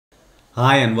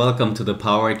Hi and welcome to the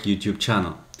PowerEC YouTube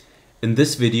channel. In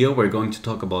this video we're going to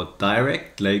talk about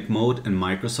Direct Lake Mode in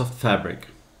Microsoft Fabric.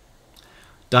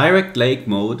 Direct Lake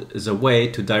Mode is a way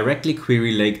to directly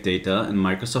query lake data in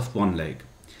Microsoft OneLake.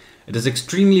 It is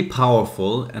extremely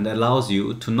powerful and allows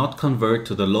you to not convert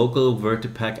to the local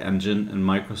Vertipack engine in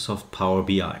Microsoft Power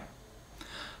BI.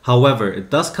 However,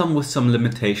 it does come with some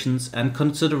limitations and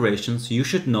considerations you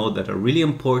should know that are really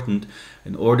important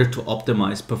in order to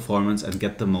optimize performance and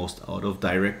get the most out of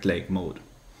Direct Lake Mode.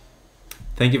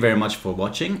 Thank you very much for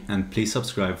watching and please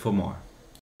subscribe for more.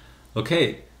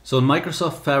 Okay, so in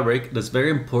Microsoft Fabric it is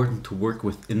very important to work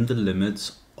within the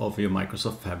limits of your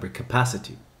Microsoft Fabric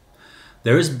capacity.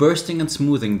 There is bursting and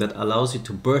smoothing that allows you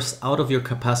to burst out of your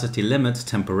capacity limits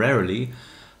temporarily.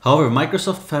 However,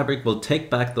 Microsoft Fabric will take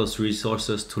back those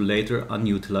resources to later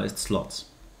unutilized slots.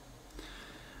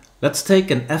 Let's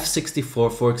take an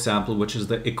F64 for example, which is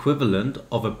the equivalent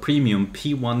of a premium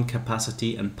P1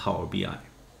 capacity in Power BI.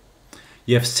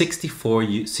 You have 64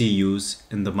 CUs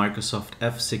in the Microsoft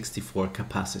F64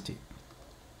 capacity.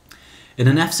 In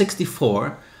an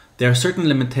F64, there are certain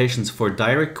limitations for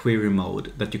direct query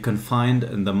mode that you can find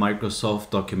in the Microsoft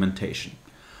documentation.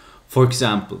 For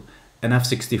example, an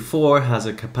F64 has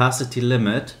a capacity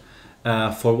limit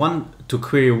to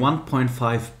query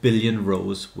 1.5 billion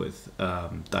rows with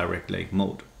Direct Lake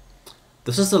Mode.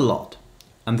 This is a lot,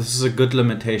 and this is a good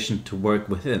limitation to work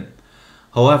within.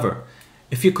 However,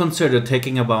 if you consider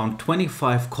taking about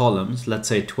 25 columns, let's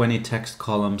say 20 text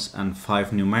columns and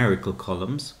 5 numerical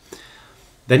columns,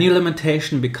 then your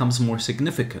limitation becomes more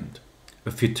significant.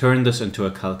 If you turn this into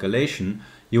a calculation,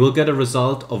 you will get a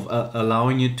result of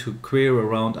allowing you to query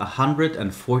around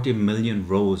 140 million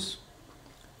rows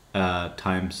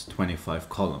times 25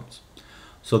 columns.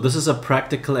 So this is a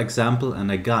practical example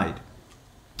and a guide.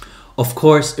 Of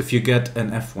course, if you get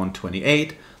an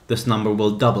F128, this number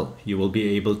will double. You will be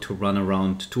able to run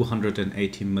around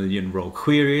 280 million row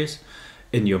queries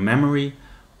in your memory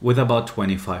with about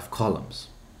 25 columns.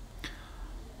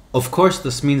 Of course,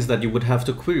 this means that you would have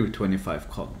to query 25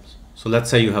 columns. So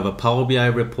let's say you have a Power BI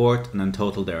report and in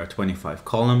total there are 25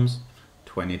 columns,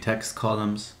 20 text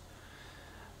columns.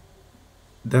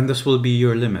 Then this will be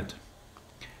your limit.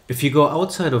 If you go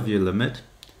outside of your limit,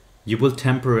 you will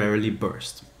temporarily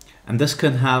burst. And this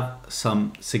can have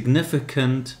some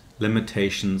significant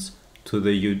limitations to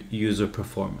the user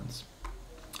performance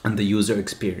and the user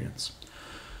experience.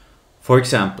 For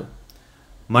example,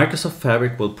 Microsoft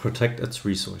Fabric will protect its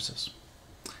resources.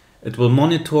 It will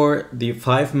monitor the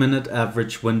 5-minute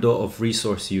average window of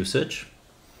resource usage.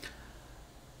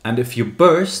 And if you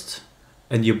burst,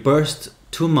 and you burst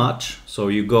too much, so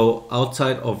you go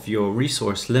outside of your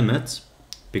resource limits,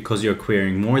 because you're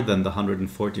querying more than the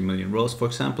 140 million rows, for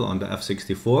example, on the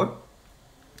F64,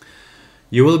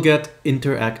 you will get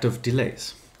interactive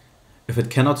delays if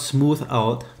it cannot smooth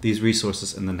out these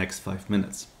resources in the next 5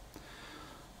 minutes.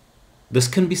 This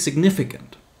can be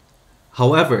significant.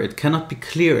 However, it cannot be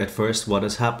clear at first what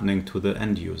is happening to the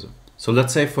end user. So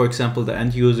let's say, for example, the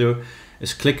end user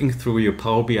is clicking through your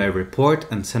Power BI report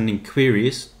and sending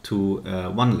queries to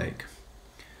OneLake,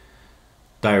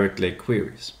 Direct Lake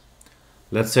queries.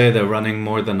 Let's say they're running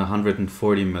more than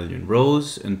 140 million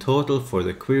rows in total for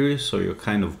the queries, so you're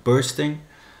kind of bursting,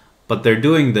 but they're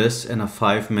doing this in a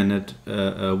 5-minute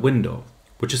window,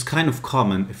 which is kind of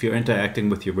common. If you're interacting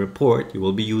with your report, you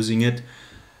will be using it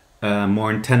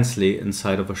more intensely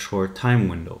inside of a short time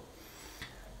window.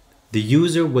 The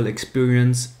user will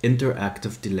experience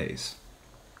interactive delays.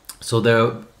 So there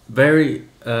are very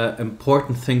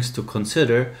important things to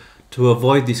consider to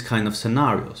avoid these kind of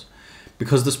scenarios,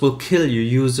 because this will kill your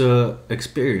user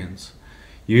experience.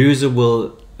 Your user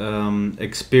will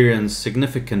experience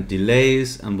significant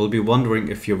delays and will be wondering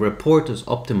if your report is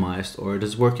optimized or it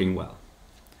is working well.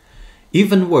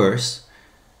 Even worse,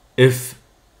 if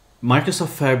Microsoft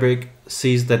Fabric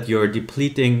sees that you're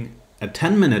depleting a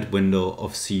 10-minute window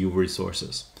of CU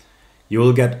resources, you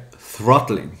will get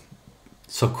throttling,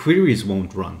 so queries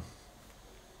won't run.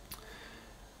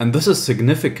 And this is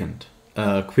significant.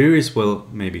 Queries will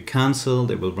maybe cancel,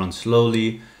 they will run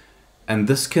slowly, and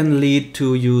this can lead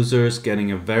to users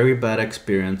getting a very bad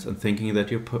experience and thinking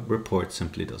that your report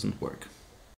simply doesn't work.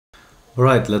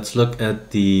 Alright, let's look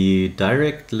at the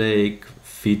Direct Lake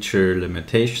feature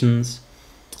limitations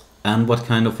and what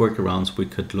kind of workarounds we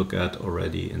could look at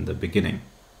already in the beginning.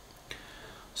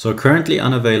 So currently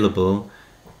unavailable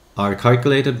are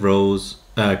calculated rows,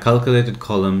 calculated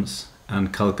columns,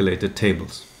 and calculated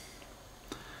tables.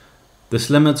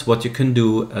 This limits what you can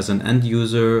do as an end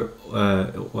user,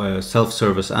 a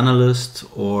self-service analyst,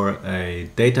 or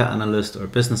a data analyst or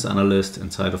business analyst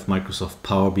inside of Microsoft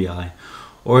Power BI,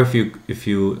 or if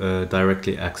you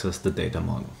directly access the data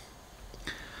model.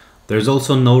 There's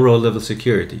also no row-level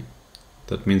security.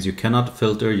 That means you cannot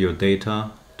filter your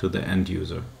data to the end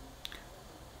user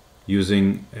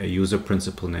using a user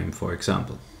principal name, for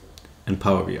example, in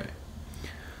Power BI.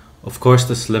 Of course,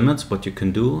 this limits what you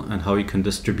can do and how you can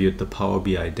distribute the Power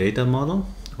BI data model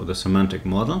or the semantic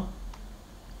model.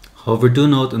 However, do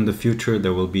note in the future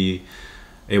there will be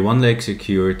a one-leg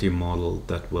security model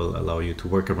that will allow you to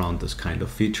work around this kind of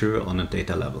feature on a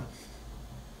data level.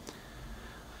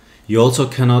 You also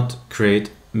cannot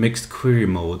create mixed query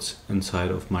modes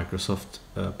inside of Microsoft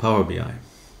Power BI.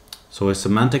 So a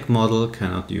semantic model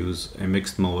cannot use a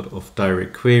mixed mode of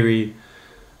direct query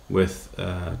with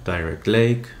direct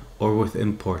lake or with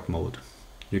import mode.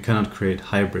 You cannot create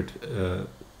hybrid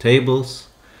tables,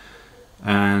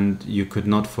 and you could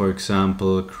not, for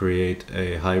example, create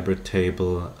a hybrid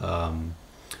table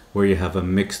where you have a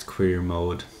mixed query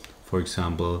mode, for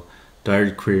example,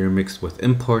 direct query mixed with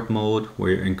import mode,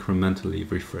 where you incrementally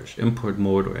refresh import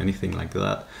mode or anything like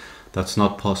that. That's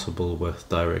not possible with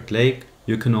direct lake.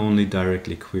 You can only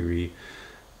directly query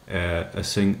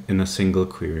in a single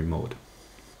query mode.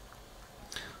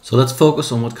 So let's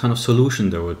focus on what kind of solution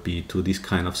there would be to these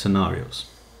kind of scenarios.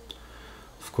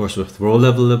 Of course, with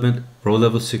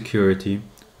row-level security,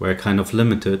 we're kind of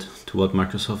limited to what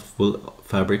Microsoft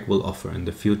Fabric will offer in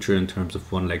the future in terms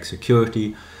of one-leg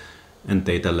security and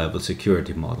data level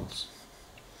security models.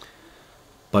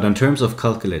 But in terms of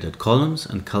calculated columns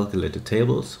and calculated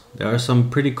tables, there are some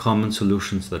pretty common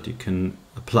solutions that you can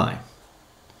apply.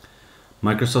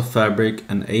 Microsoft Fabric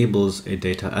enables a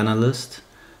data analyst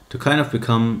to kind of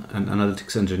become an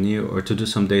analytics engineer or to do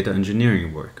some data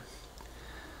engineering work.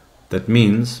 That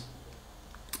means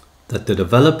that the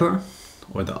developer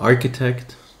or the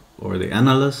architect or the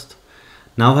analyst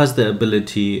now has the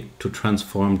ability to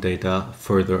transform data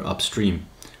further upstream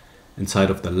inside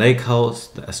of the lakehouse,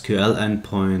 the SQL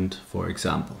endpoint, for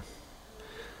example.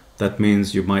 That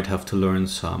means you might have to learn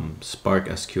some Spark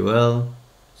SQL,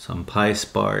 some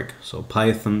PySpark, so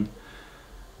Python,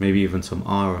 maybe even some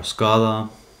R or Scala,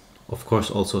 of course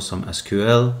also some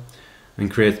SQL,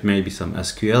 and create maybe some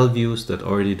SQL views that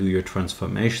already do your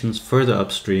transformations further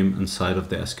upstream inside of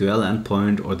the SQL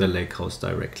endpoint or the lakehouse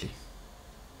directly.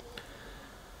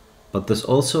 But this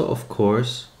also, of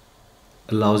course,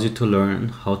 allows you to learn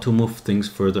how to move things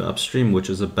further upstream, which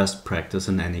is a best practice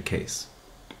in any case.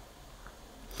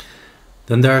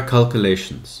 Then there are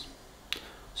calculations,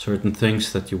 certain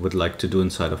things that you would like to do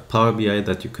inside of Power BI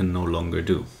that you can no longer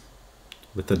do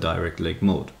with the direct lake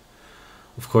mode.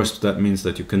 Of course, that means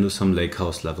that you can do some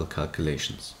lakehouse level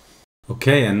calculations.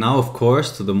 Okay, and now of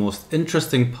course to the most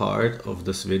interesting part of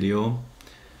this video,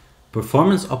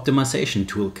 performance optimization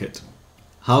toolkit.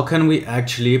 How can we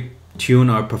actually tune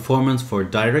our performance for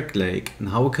direct lake, and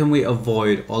how can we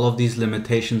avoid all of these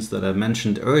limitations that I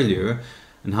mentioned earlier,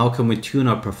 and how can we tune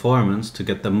our performance to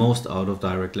get the most out of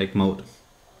direct lake mode?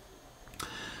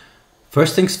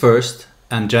 First things first,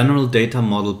 and general data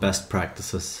model best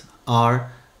practices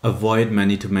are avoid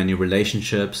many-to-many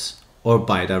relationships or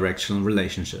bidirectional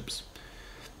relationships.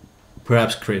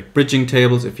 Perhaps create bridging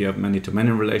tables if you have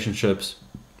many-to-many relationships,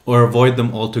 or avoid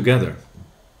them altogether.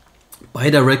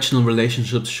 Bidirectional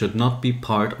relationships should not be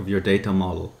part of your data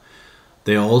model.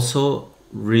 They also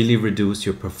really reduce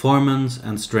your performance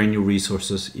and strain your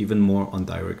resources even more on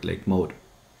direct lake mode.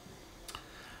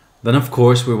 Then of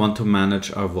course we want to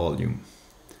manage our volume.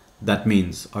 That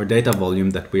means our data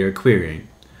volume that we are querying.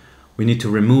 We need to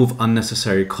remove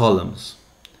unnecessary columns.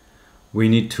 We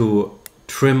need to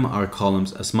trim our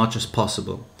columns as much as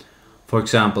possible. For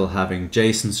example, having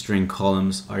JSON string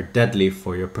columns are deadly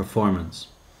for your performance.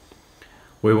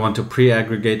 We want to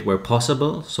pre-aggregate where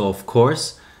possible, so of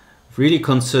course, really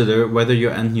consider whether your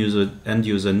end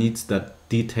user needs that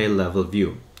detail level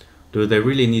view. Do they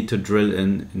really need to drill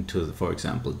into, for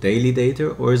example, daily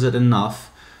data, or is it enough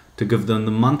to give them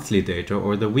the monthly data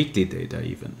or the weekly data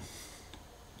even?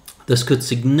 This could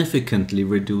significantly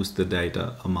reduce the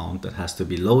data amount that has to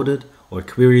be loaded or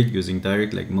queried using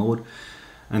direct lake mode,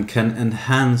 and can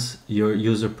enhance your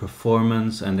user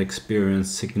performance and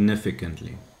experience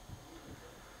significantly.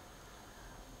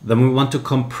 Then we want to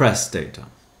compress data.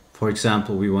 For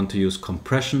example, we want to use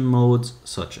compression modes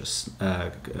such as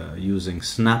using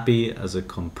Snappy as a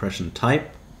compression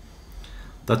type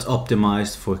that's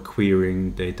optimized for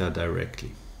querying data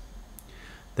directly.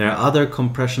 There are other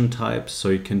compression types, so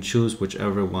you can choose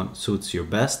whichever one suits you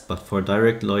best, but for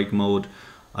direct lake mode,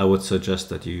 I would suggest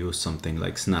that you use something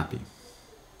like Snappy.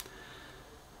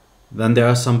 Then there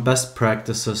are some best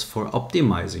practices for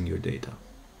optimizing your data.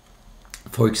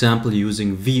 For example,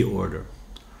 using V-order.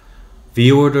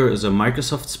 Vorder is a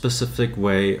Microsoft specific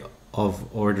way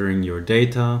of ordering your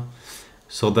data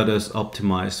so that it is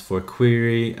optimized for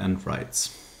query and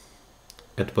writes.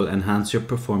 It will enhance your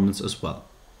performance as well.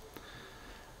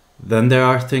 Then there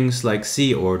are things like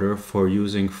zorder for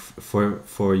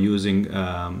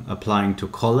applying to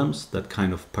columns that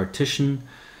kind of partition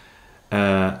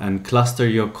and cluster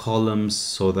your columns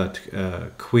so that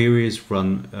queries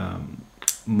run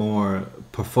more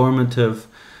performative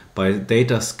by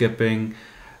data skipping.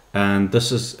 And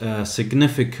this is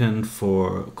significant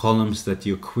for columns that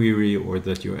you query or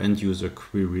that your end user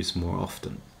queries more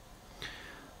often.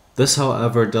 This,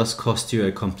 however, does cost you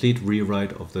a complete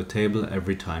rewrite of the table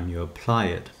every time you apply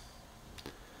it.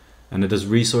 And it is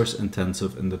resource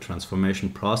intensive in the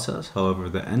transformation process. However,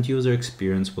 the end user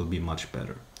experience will be much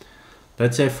better.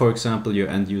 Let's say, for example, your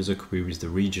end user queries the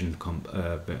region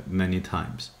many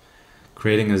times.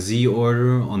 Creating a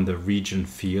zorder on the region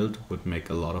field would make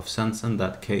a lot of sense in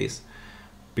that case,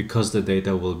 because the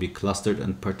data will be clustered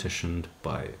and partitioned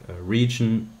by a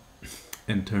region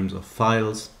in terms of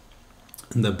files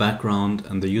in the background,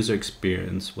 and the user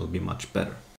experience will be much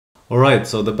better. Alright,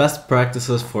 so the best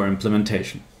practices for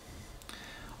implementation.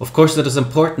 Of course, it is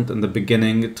important in the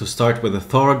beginning to start with a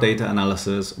thorough data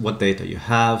analysis, what data you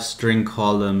have, string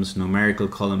columns, numerical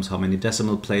columns, how many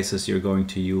decimal places you're going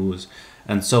to use,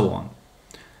 and so on.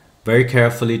 Very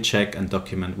carefully check and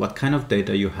document what kind of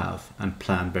data you have and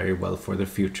plan very well for the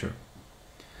future.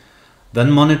 Then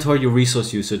monitor your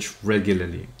resource usage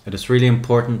regularly. It is really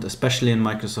important, especially in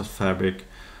Microsoft Fabric,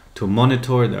 to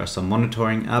monitor. There are some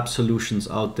monitoring app solutions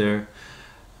out there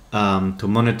to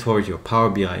monitor your Power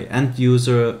BI end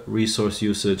user resource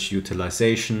usage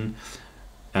utilization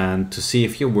and to see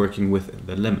if you're working within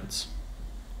the limits.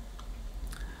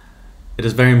 It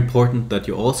is very important that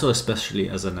you also, especially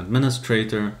as an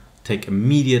administrator, take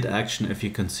immediate action if you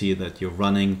can see that you're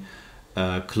running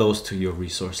close to your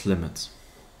resource limits.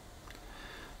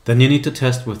 Then you need to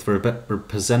test with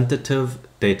representative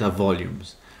data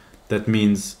volumes. That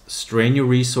means strain your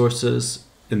resources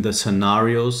in the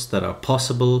scenarios that are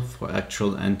possible for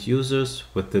actual end users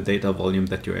with the data volume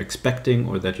that you're expecting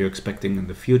or that you're expecting in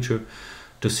the future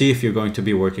to see if you're going to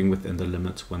be working within the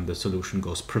limits when the solution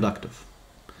goes productive.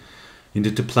 You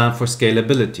need to plan for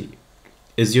scalability.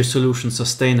 Is your solution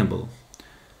sustainable?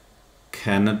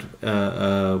 Can it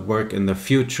work in the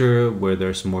future where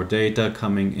there's more data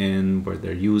coming in, where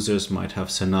their users might have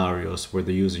scenarios where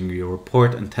they're using your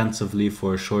report intensively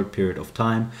for a short period of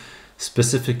time,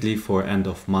 specifically for end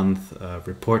of month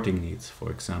reporting needs, for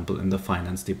example, in the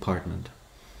finance department.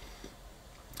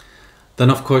 Then,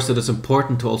 of course, it is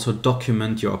important to also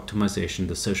document your optimization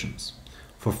decisions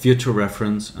for future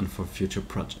reference and for future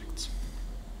projects.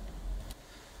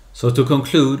 So to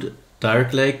conclude,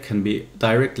 direct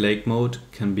lake mode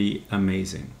can be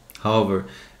amazing. However,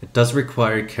 it does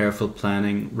require careful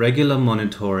planning, regular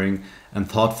monitoring,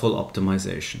 and thoughtful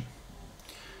optimization.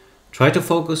 Try to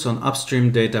focus on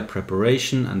upstream data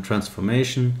preparation and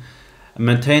transformation, and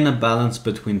maintain a balance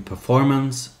between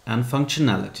performance and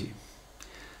functionality.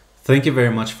 Thank you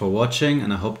very much for watching,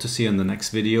 and I hope to see you in the next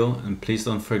video, and please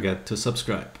don't forget to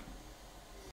subscribe.